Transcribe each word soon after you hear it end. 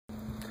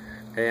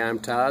Hey, I'm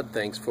Todd.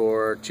 Thanks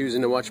for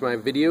choosing to watch my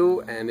video,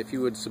 and if you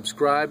would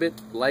subscribe it,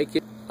 like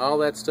it, all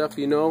that stuff,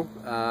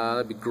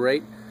 that'd be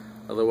great.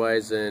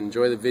 Otherwise,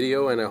 enjoy the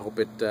video, and I hope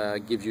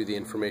it gives you the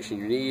information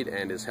you need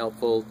and is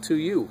helpful to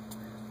you.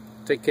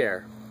 Take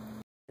care.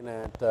 Looking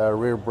at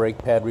rear brake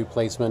pad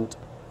replacement,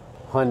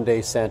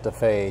 Hyundai Santa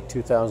Fe,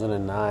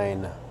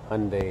 2009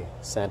 Hyundai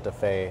Santa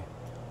Fe,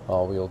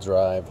 all-wheel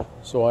drive.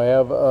 So I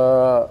have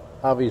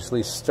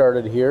obviously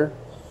started here.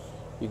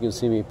 You can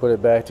see me put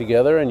it back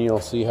together, and you'll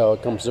see how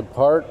it comes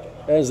apart.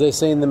 As they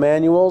say in the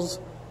manuals,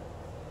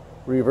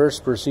 reverse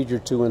procedure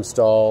to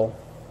install,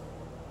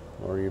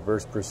 or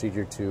reverse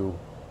procedure to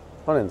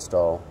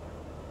uninstall,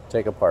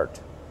 take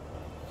apart.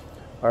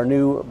 Our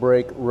new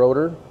brake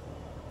rotor,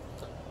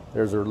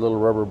 there's a little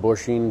rubber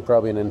bushing,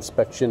 probably an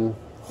inspection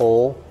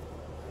hole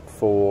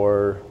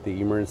for the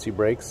emergency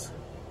brakes,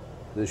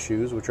 the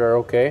shoes, which are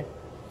okay.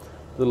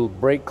 Little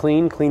brake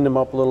cleaned them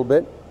up a little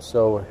bit.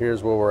 So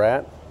here's where we're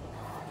at.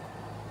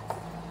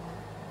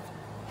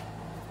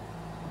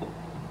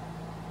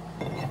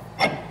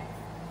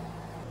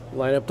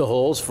 Line up the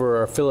holes for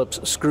our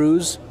Phillips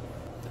screws,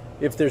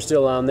 if they're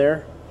still on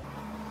there.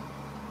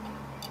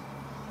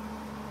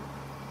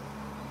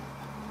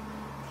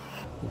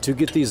 To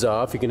get these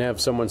off, you can have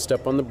someone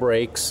step on the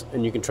brakes,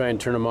 and you can try and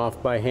turn them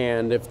off by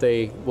hand if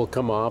they will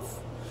come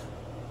off.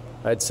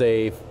 I'd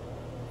say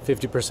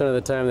 50% of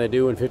the time they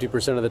do, and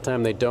 50% of the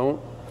time they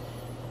don't.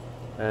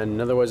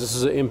 And otherwise, this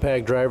is an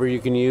impact driver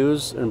you can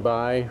use and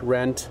buy,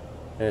 rent,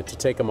 to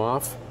take them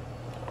off.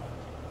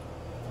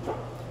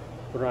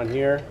 Put it on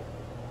here.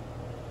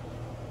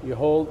 You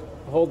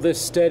hold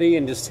this steady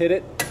and just hit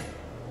it,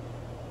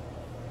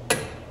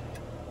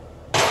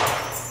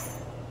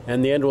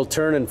 and the end will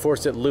turn and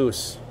force it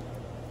loose.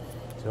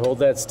 So hold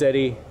that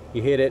steady,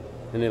 you hit it,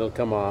 and it'll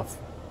come off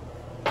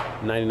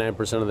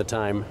 99% of the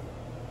time.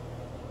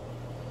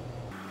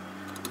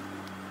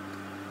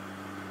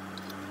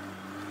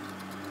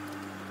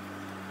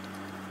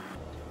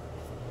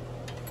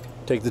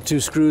 Take the two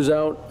screws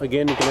out.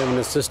 Again, you can have an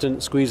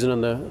assistant stepping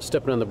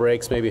on the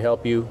brakes, maybe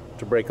help you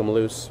to break them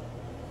loose.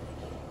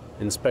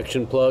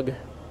 Inspection plug.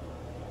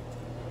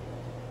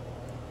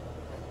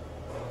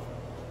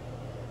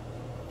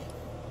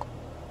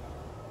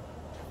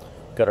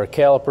 Got our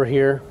caliper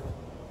here.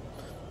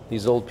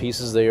 These old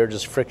pieces, they are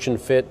just friction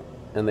fit,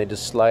 and they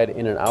just slide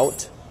in and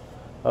out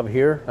of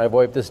here. I've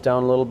wiped this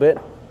down a little bit.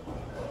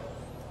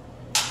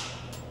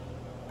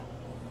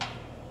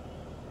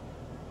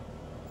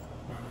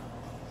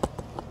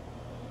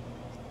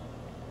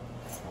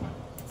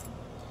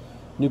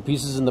 New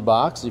pieces in the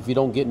box. If you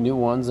don't get new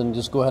ones, then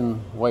just go ahead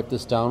and wipe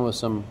this down with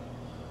some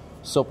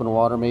soap and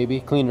water, maybe.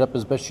 Clean it up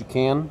as best you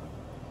can.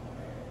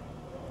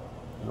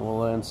 And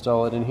we'll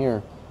install it in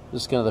here.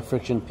 This is kind of the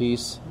friction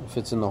piece. It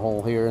fits in the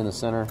hole here in the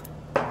center.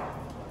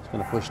 It's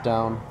going to push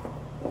down.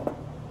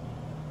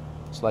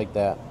 Just like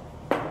that.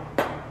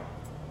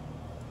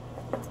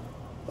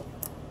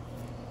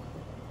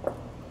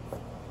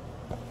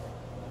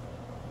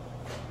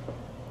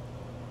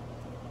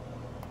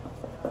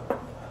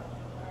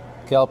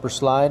 Caliper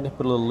slide,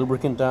 put a little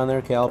lubricant down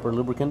there, caliper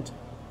lubricant.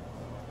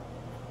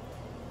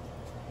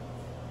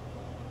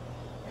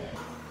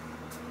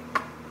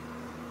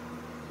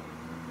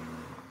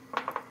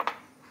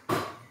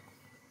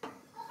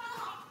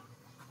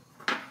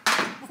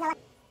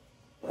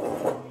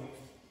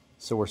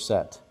 So we're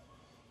set.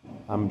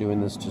 I'm doing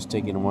this just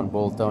taking one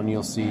bolt down.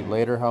 You'll see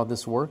later how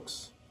this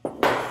works. I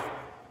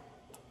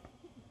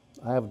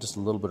have just a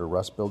little bit of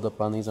rust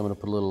buildup on these. I'm going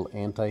to put a little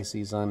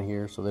anti-seize on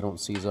here so they don't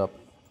seize up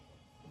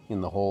in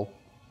the hole.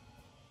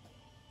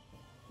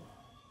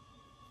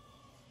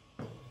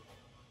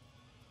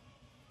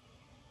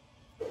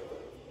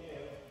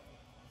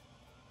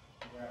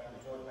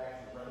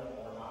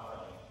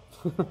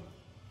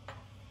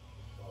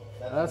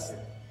 That's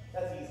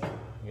easy.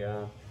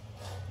 Yeah.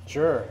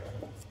 Sure.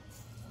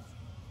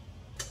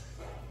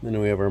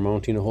 Then we have our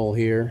mounting hole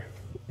here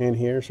and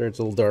here. So it's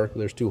a little dark.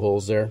 There's two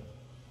holes there.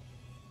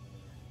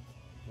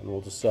 And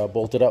we'll just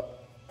bolt it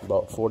up.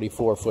 About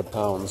 44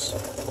 foot-pounds.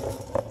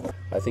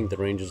 I think the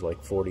range is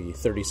like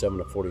 37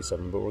 to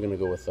 47, but we're going to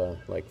go with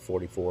like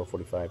 44,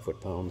 45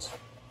 foot-pounds.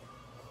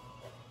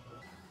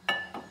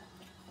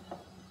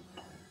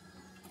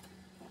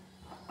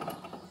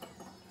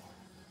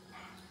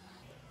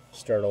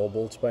 Start all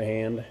bolts by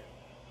hand.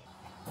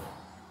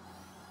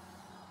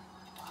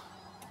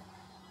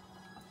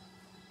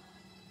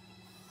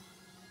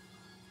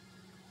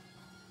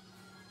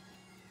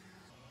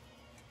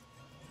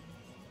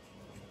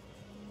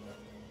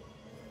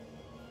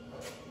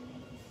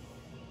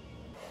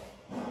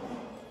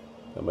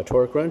 Got my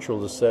torque wrench.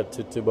 We'll just set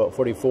it to about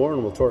 44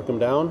 and we'll torque them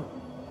down.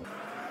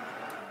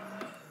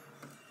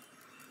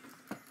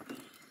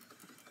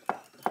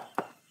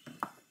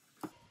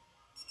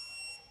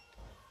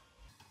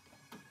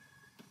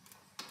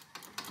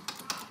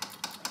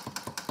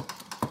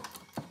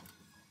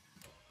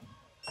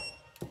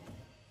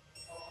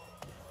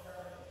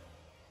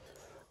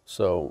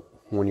 So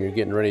when you're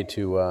getting ready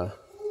to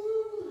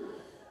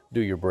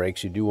do your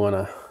brakes, you do want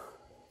to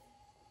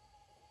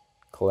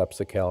collapse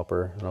the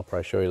caliper, and I'll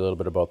probably show you a little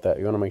bit about that.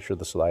 You want to make sure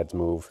the slides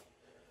move.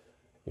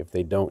 If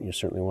they don't, you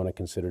certainly want to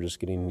consider just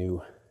getting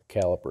new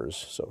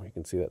calipers. So you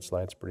can see that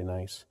slide's pretty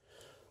nice.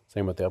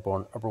 Same with the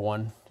upper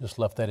one. Just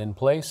left that in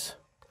place.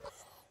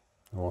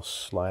 And we'll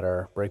slide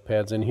our brake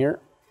pads in here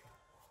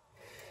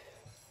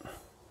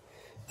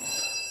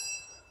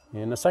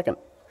in a second.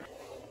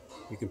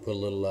 You can put a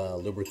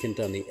little lubricant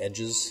on the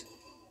edges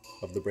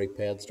of the brake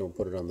pads. Don't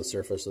put it on the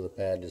surface of the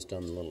pad, just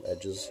on the little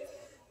edges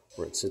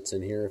where it sits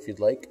in here if you'd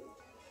like.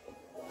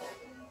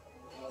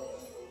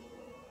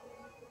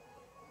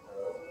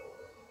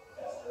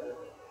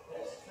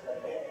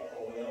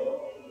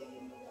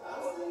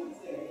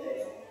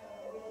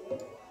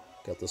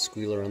 Got the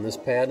squealer on this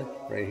pad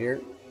right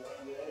here.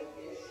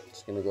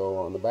 It's going to go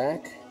on the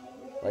back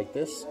like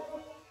this.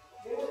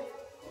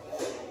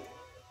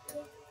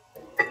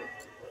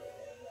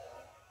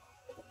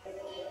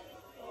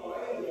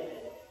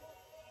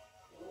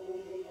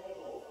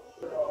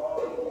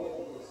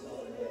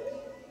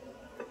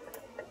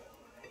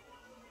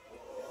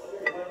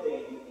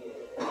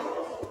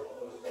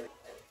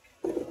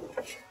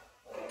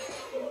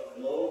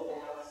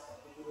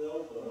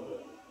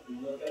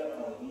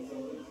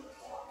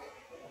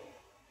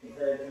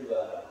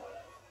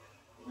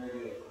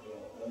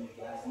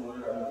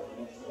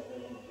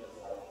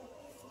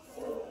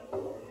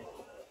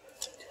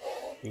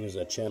 Use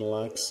a channel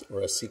locks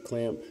or a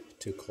C-clamp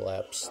to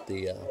collapse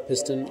the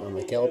piston on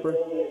the caliper.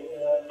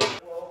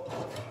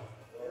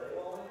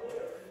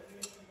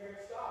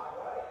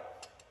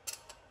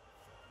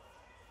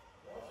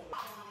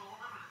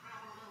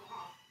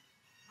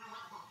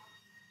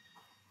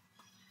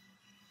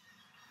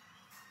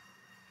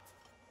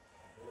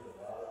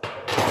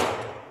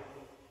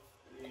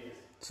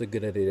 It's a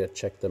good idea to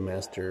check the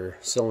master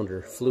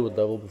cylinder fluid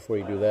level before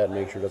you do that and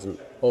make sure it doesn't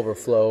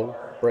overflow.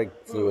 Brake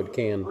fluid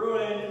can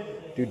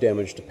do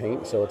damage to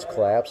paint, so it's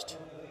collapsed.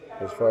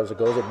 As far as it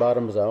goes, it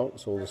bottoms out,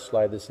 so we'll just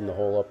slide this in the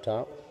hole up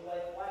top.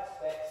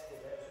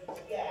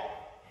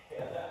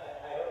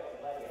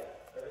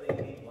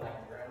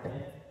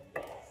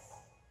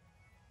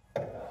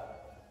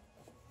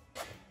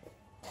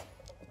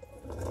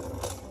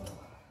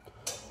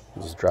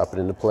 Just drop it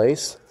into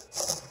place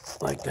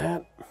like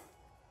that.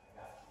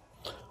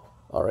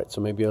 Alright,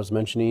 so maybe I was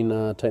mentioning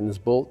tighten this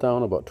bolt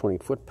down about 20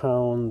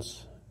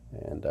 foot-pounds,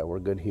 and we're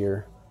good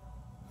here.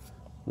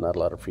 Not a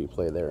lot of free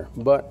play there,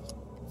 but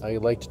I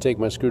like to take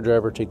my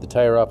screwdriver, take the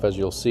tire off, as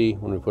you'll see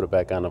when we put it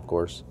back on, of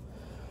course.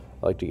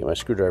 I like to get my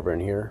screwdriver in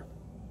here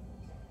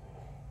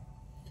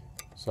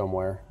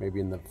somewhere, maybe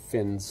in the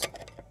fins.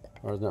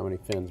 There's not many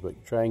fins,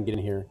 but try and get in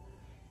here.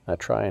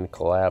 Try and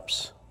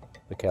collapse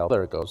the caliper.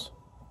 There it goes.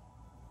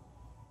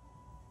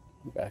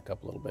 Back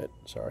up a little bit,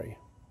 sorry.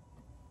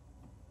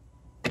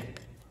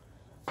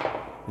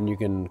 And you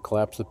can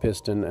collapse the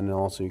piston, and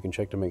also you can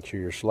check to make sure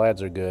your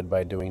slides are good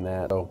by doing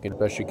that. So get the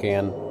best you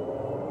can.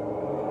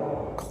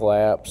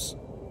 Collapse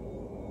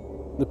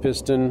the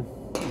piston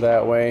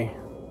that way,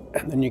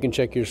 and then you can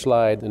check your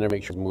slide and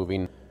make sure it's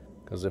moving,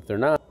 because if they're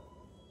not,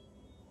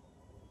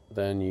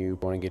 then you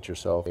want to get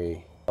yourself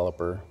a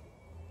caliper.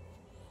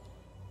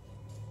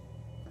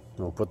 And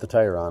we'll put the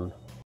tire on.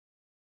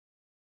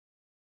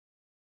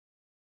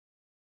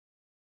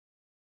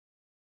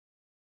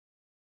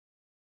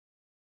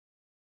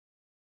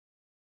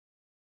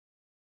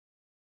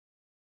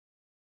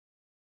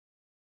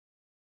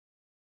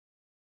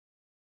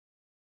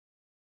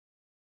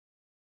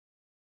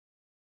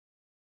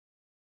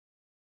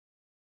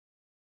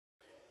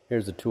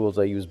 Here's the tools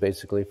I use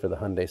basically for the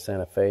Hyundai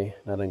Santa Fe,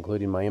 not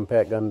including my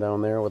impact gun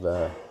down there with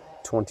a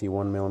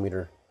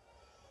 21mm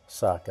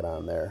socket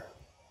on there.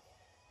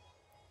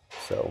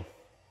 So,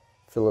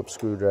 Phillips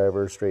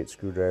screwdriver, straight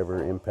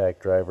screwdriver,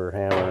 impact driver,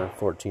 hammer,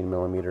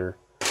 14mm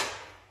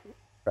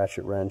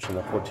ratchet wrench, and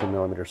a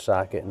 14mm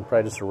socket, and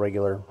probably just a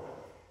regular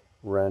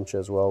wrench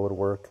as well would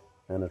work,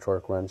 and a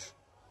torque wrench.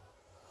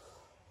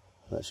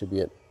 That should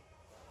be it.